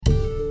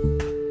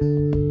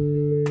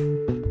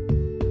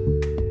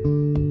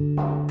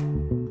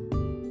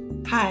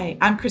Hi,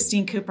 I'm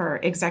Christine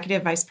Cooper,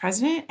 Executive Vice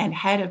President and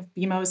Head of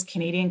BMO's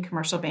Canadian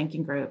Commercial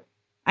Banking Group.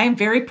 I am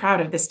very proud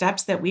of the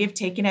steps that we have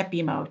taken at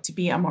BMO to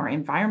be a more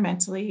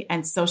environmentally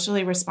and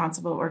socially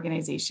responsible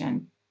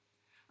organization.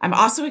 I'm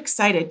also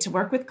excited to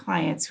work with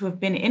clients who have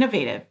been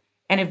innovative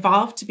and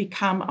evolved to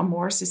become a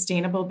more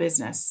sustainable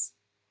business.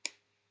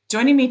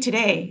 Joining me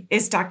today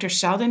is Dr.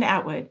 Sheldon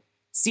Atwood,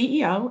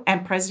 CEO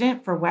and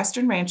President for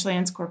Western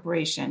Ranchlands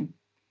Corporation,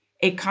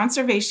 a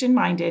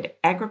conservation-minded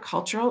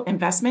agricultural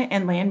investment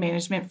and land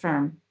management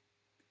firm.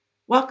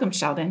 Welcome,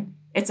 Sheldon.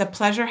 It's a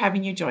pleasure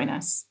having you join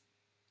us.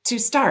 To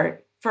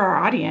start, for our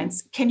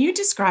audience, can you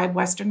describe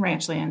Western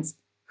Ranchlands,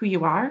 who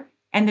you are,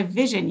 and the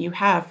vision you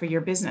have for your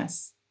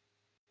business?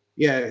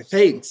 Yeah,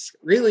 thanks.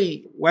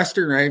 Really,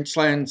 Western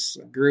Ranchlands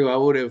grew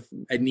out of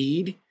a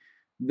need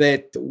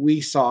that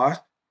we saw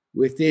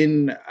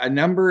within a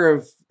number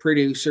of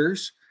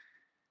producers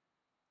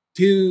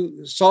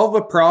to solve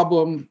a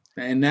problem,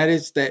 and that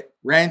is that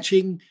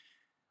ranching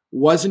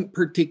wasn't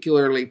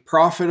particularly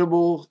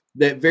profitable,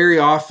 that very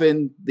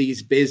often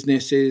these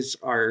businesses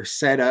are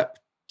set up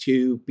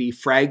to be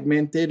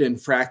fragmented and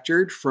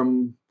fractured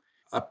from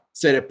a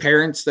set of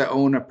parents that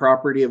own a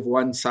property of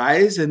one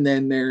size, and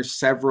then there's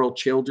several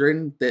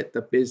children that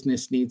the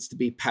business needs to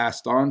be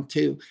passed on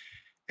to.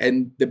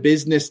 And the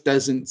business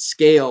doesn't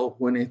scale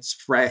when it's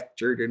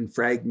fractured and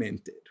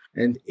fragmented.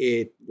 And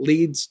it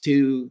leads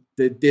to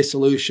the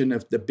dissolution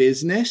of the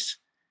business.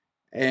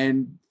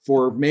 And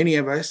for many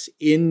of us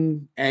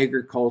in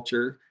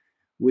agriculture,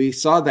 we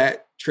saw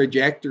that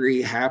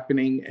trajectory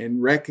happening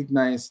and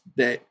recognized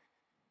that,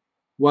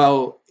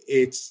 well,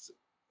 it's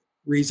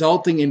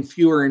resulting in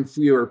fewer and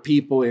fewer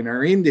people in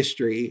our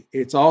industry.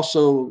 It's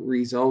also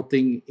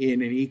resulting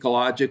in an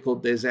ecological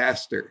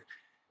disaster.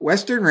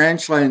 Western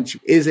Ranchlands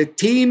is a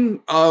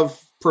team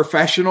of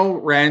professional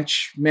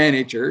ranch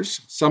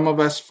managers, some of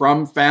us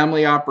from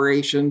family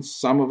operations,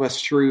 some of us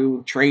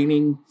through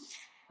training,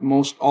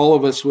 most all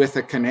of us with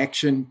a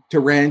connection to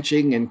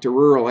ranching and to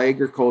rural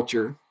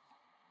agriculture.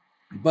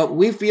 But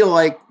we feel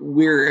like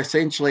we're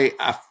essentially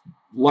a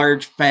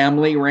large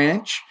family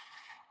ranch,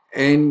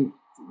 and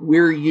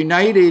we're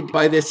united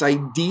by this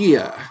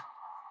idea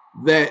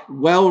that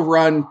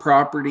well-run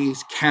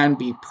properties can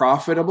be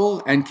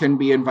profitable and can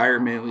be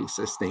environmentally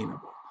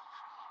sustainable.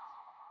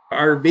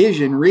 Our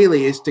vision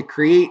really is to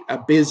create a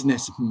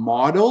business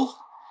model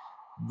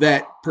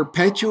that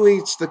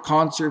perpetuates the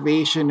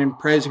conservation and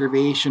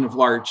preservation of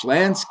large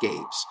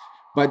landscapes,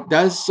 but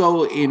does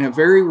so in a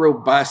very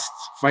robust,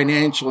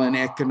 financial and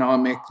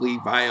economically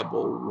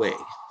viable way.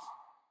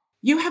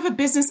 You have a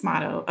business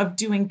motto of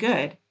doing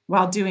good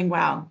while doing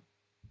well.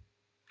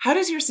 How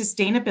does your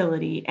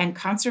sustainability and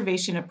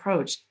conservation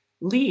approach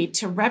lead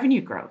to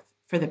revenue growth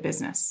for the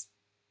business?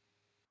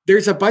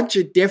 There's a bunch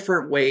of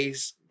different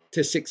ways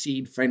to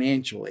succeed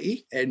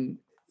financially, and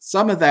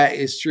some of that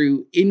is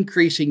through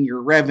increasing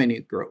your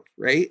revenue growth,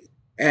 right?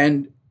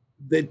 And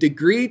the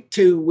degree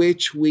to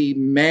which we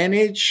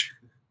manage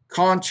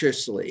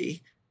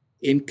consciously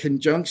in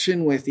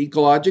conjunction with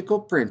ecological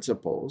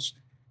principles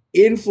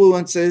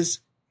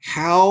influences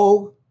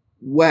how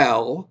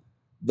well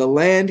the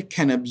land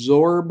can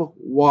absorb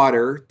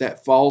water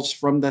that falls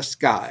from the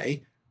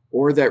sky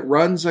or that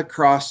runs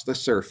across the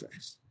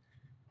surface,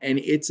 and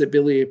its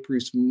ability to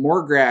produce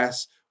more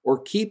grass or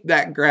keep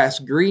that grass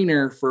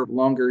greener for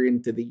longer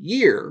into the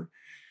year,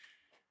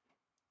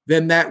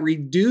 then that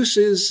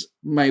reduces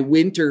my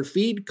winter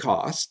feed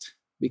cost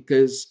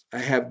because I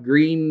have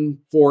green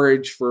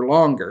forage for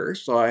longer,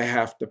 so I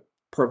have to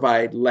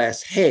provide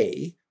less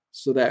hay.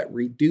 So that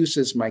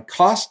reduces my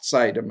cost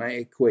side of my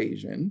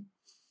equation.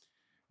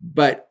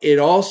 But it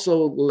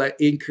also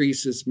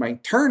increases my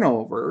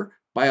turnover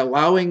by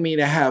allowing me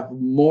to have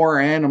more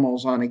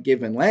animals on a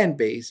given land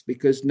base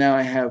because now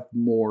I have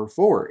more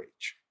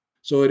forage.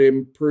 So it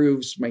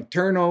improves my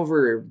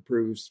turnover, it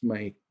improves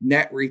my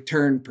net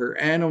return per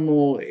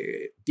animal,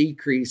 it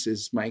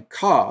decreases my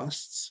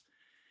costs.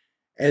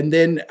 And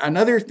then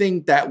another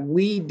thing that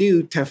we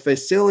do to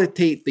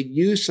facilitate the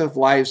use of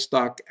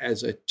livestock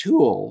as a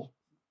tool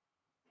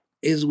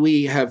is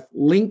we have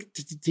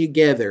linked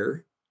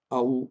together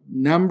a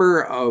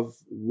number of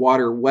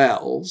water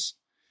wells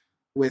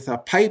with a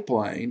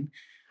pipeline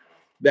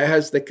that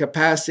has the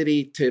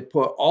capacity to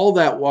put all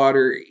that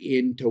water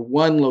into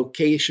one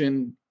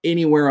location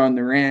anywhere on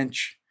the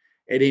ranch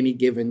at any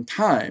given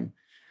time.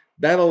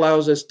 That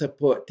allows us to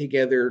put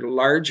together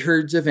large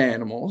herds of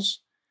animals,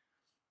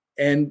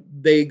 and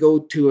they go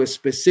to a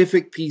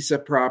specific piece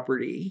of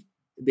property.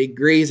 They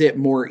graze it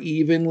more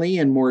evenly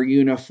and more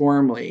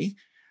uniformly.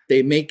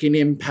 They make an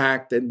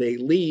impact and they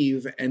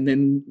leave, and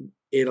then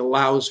it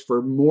allows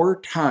for more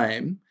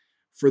time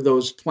for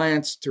those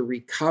plants to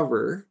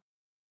recover.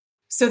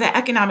 So the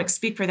economics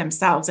speak for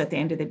themselves at the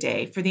end of the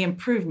day for the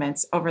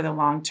improvements over the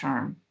long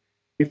term.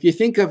 If you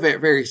think of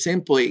it very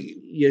simply,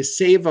 you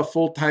save a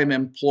full-time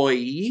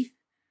employee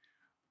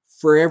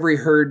for every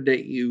herd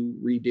that you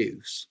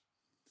reduce.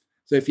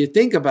 So if you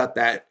think about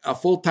that, a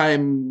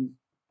full-time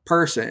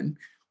person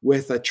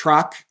with a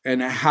truck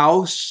and a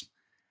house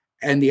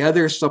and the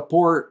other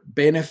support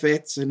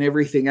benefits and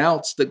everything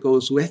else that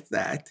goes with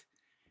that,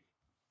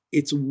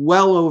 it's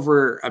well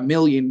over $1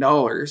 million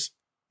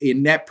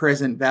in net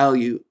present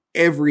value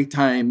every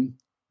time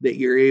that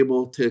you're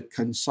able to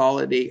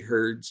consolidate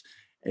herds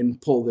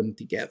and pull them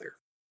together.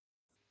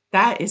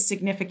 That is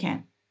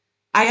significant.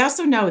 I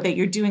also know that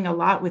you're doing a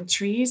lot with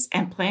trees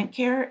and plant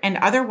care and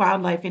other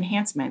wildlife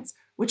enhancements,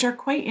 which are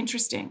quite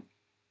interesting.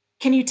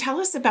 Can you tell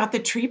us about the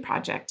tree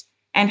project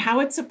and how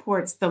it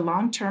supports the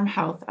long-term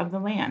health of the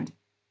land?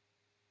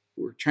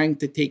 We're trying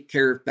to take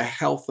care of the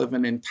health of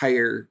an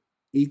entire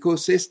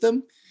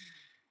ecosystem.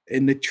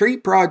 And the tree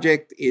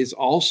project is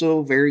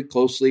also very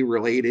closely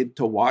related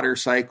to water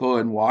cycle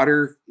and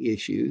water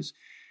issues.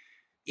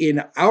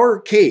 In our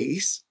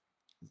case,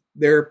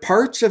 there are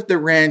parts of the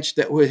ranch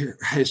that were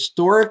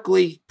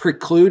historically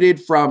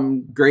precluded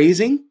from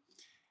grazing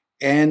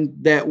and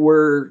that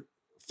were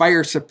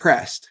fire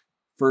suppressed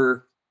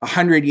for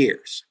 100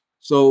 years.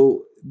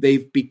 So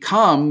they've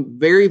become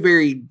very,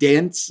 very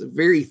dense,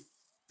 very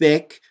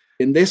thick.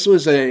 And this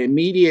was an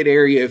immediate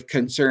area of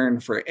concern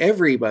for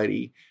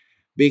everybody,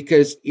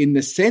 because in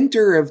the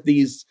center of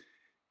these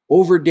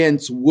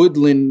overdense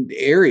woodland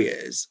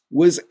areas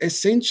was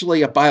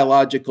essentially a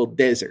biological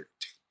desert.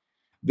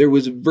 There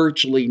was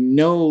virtually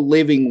no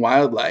living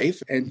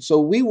wildlife. And so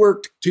we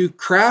worked to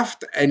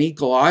craft an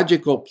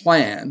ecological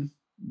plan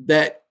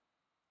that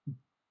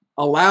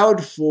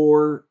allowed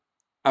for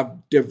a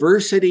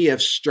diversity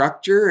of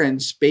structure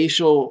and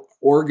spatial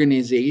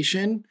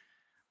organization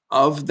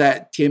of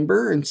that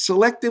timber, and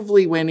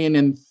selectively went in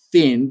and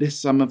thinned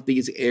some of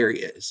these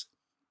areas.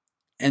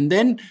 And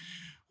then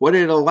what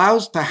it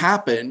allows to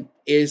happen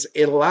is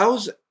it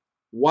allows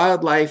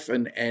wildlife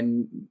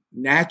and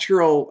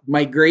natural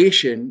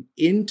migration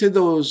into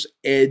those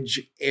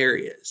edge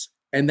areas.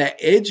 And that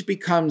edge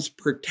becomes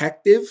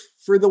protective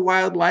for the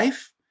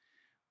wildlife,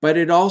 but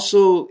it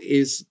also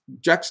is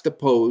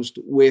juxtaposed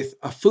with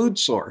a food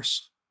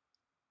source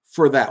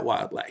for that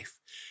wildlife.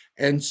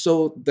 And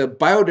so the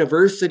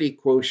biodiversity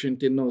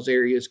quotient in those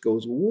areas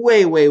goes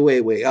way, way, way,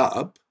 way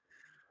up.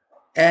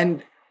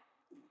 And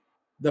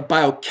the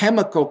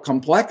biochemical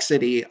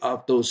complexity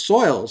of those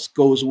soils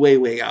goes way,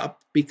 way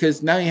up,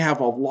 because now you have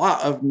a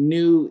lot of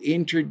new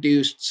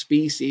introduced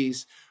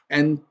species,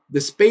 and the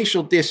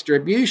spatial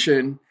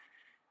distribution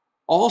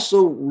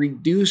also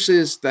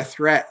reduces the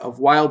threat of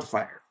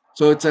wildfire.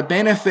 So it's a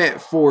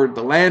benefit for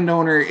the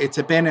landowner, it's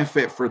a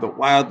benefit for the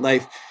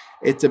wildlife,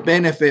 it's a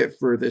benefit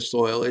for the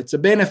soil, it's a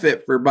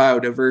benefit for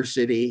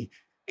biodiversity.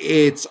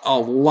 It's a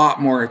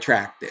lot more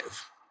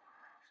attractive.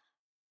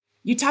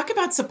 You talk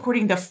about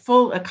supporting the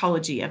full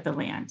ecology of the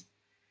land.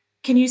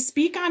 Can you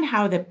speak on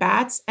how the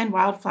bats and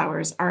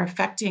wildflowers are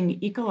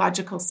affecting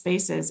ecological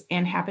spaces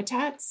and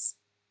habitats?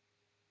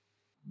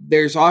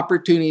 There's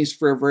opportunities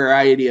for a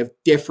variety of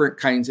different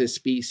kinds of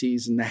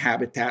species and the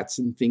habitats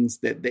and things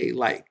that they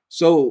like.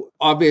 So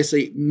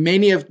obviously,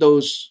 many of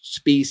those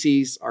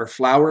species are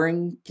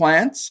flowering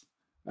plants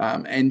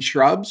and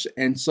shrubs,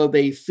 and so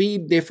they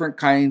feed different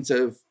kinds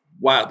of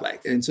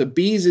wildlife. And so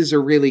bees is a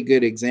really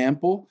good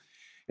example.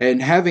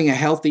 And having a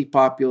healthy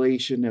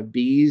population of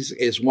bees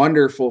is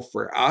wonderful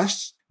for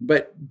us.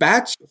 But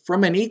bats,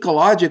 from an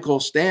ecological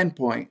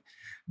standpoint,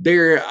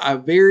 they're a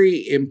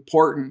very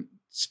important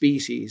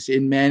species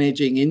in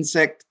managing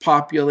insect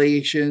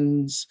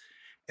populations.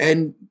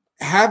 And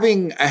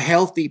having a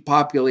healthy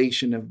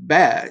population of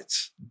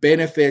bats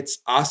benefits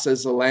us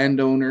as a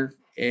landowner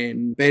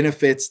and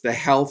benefits the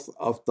health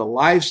of the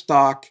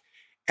livestock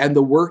and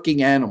the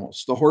working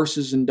animals, the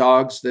horses and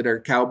dogs that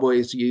our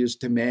cowboys use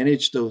to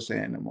manage those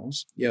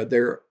animals. You know,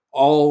 they're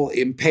all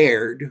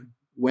impaired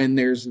when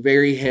there's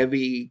very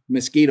heavy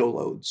mosquito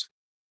loads.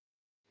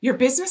 Your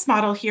business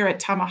model here at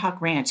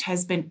Tomahawk Ranch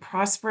has been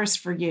prosperous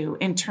for you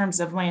in terms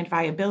of land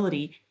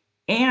viability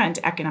and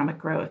economic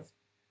growth.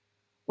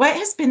 What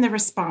has been the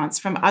response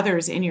from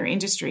others in your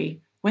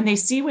industry when they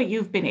see what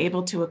you've been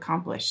able to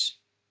accomplish?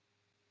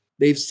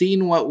 They've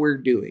seen what we're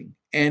doing,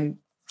 and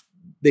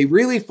they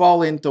really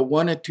fall into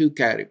one of two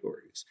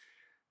categories.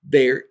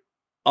 They're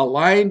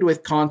aligned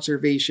with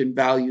conservation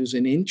values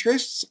and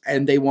interests,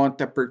 and they want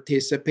to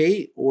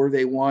participate or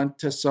they want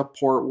to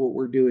support what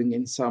we're doing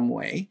in some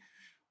way.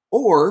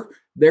 Or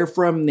they're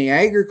from the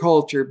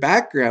agriculture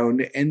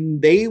background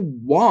and they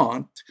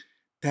want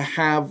to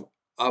have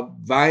a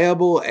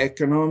viable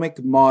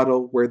economic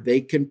model where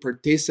they can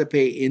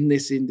participate in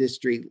this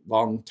industry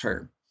long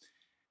term.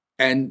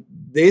 And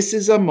this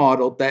is a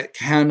model that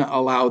can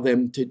allow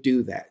them to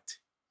do that.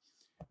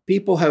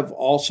 People have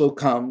also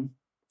come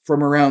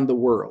from around the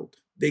world.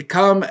 They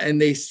come and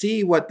they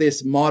see what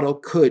this model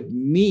could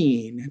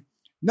mean,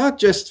 not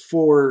just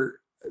for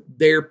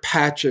their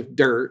patch of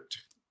dirt,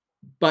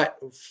 but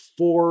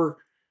for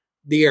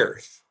the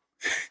earth,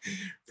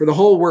 for the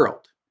whole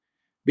world.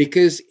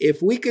 Because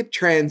if we could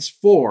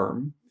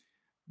transform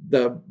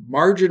the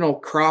marginal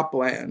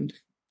cropland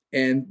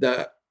and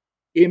the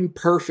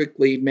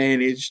imperfectly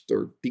managed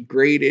or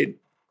degraded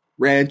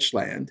ranch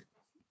land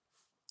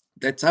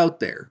that's out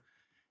there,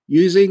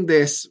 using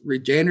this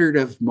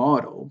regenerative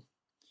model,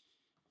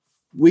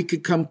 we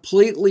could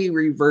completely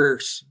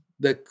reverse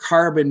the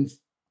carbon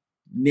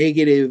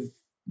negative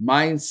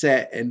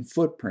mindset and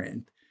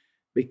footprint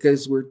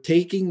because we're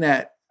taking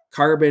that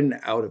carbon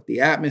out of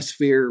the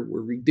atmosphere.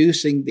 We're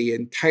reducing the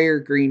entire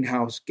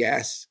greenhouse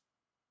gas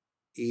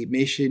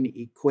emission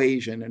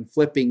equation and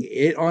flipping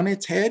it on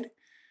its head.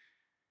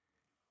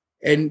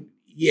 And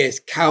yes,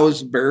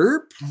 cows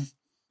burp,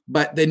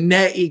 but the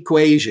net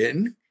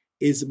equation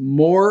is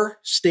more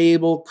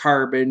stable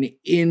carbon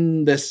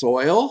in the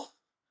soil.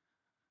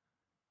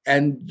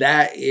 And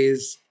that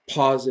is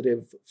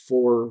positive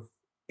for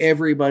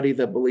everybody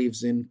that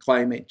believes in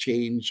climate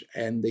change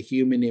and the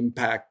human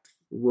impact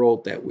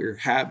role that we're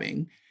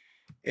having.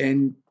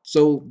 And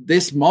so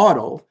this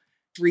model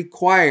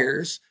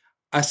requires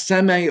a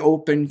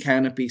semi-open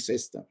canopy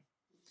system,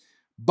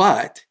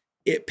 but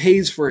it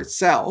pays for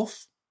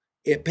itself,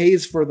 it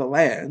pays for the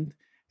land,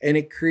 and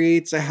it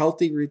creates a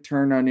healthy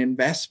return on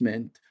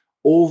investment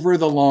over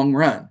the long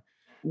run.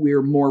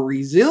 We're more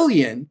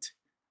resilient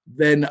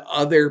than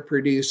other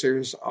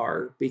producers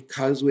are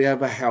because we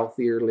have a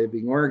healthier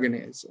living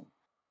organism.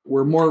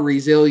 We're more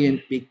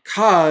resilient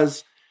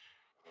because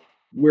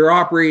we're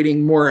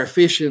operating more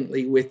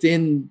efficiently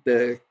within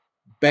the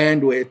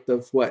bandwidth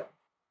of what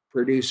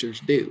producers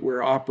do.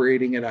 We're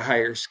operating at a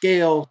higher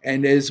scale.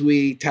 And as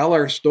we tell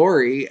our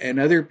story and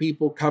other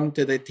people come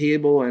to the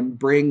table and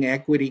bring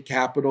equity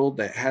capital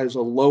that has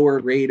a lower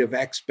rate of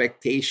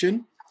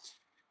expectation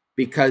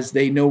because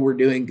they know we're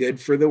doing good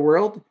for the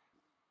world,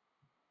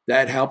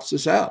 that helps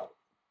us out.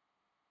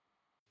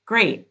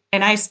 Great.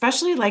 And I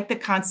especially like the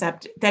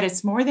concept that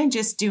it's more than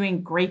just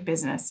doing great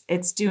business,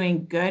 it's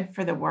doing good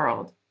for the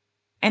world.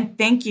 And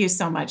thank you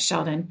so much,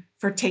 Sheldon,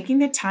 for taking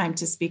the time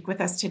to speak with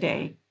us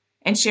today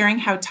and sharing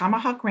how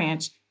Tomahawk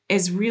Ranch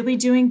is really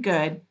doing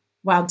good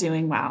while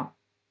doing well.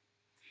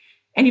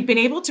 And you've been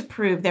able to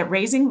prove that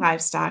raising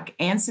livestock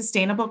and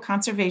sustainable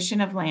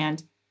conservation of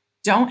land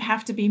don't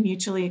have to be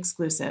mutually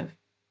exclusive.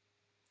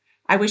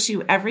 I wish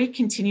you every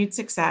continued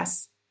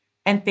success,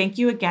 and thank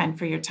you again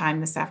for your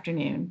time this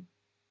afternoon.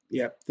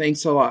 Yeah,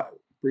 thanks a lot.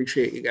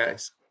 Appreciate you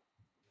guys.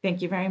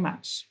 Thank you very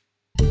much.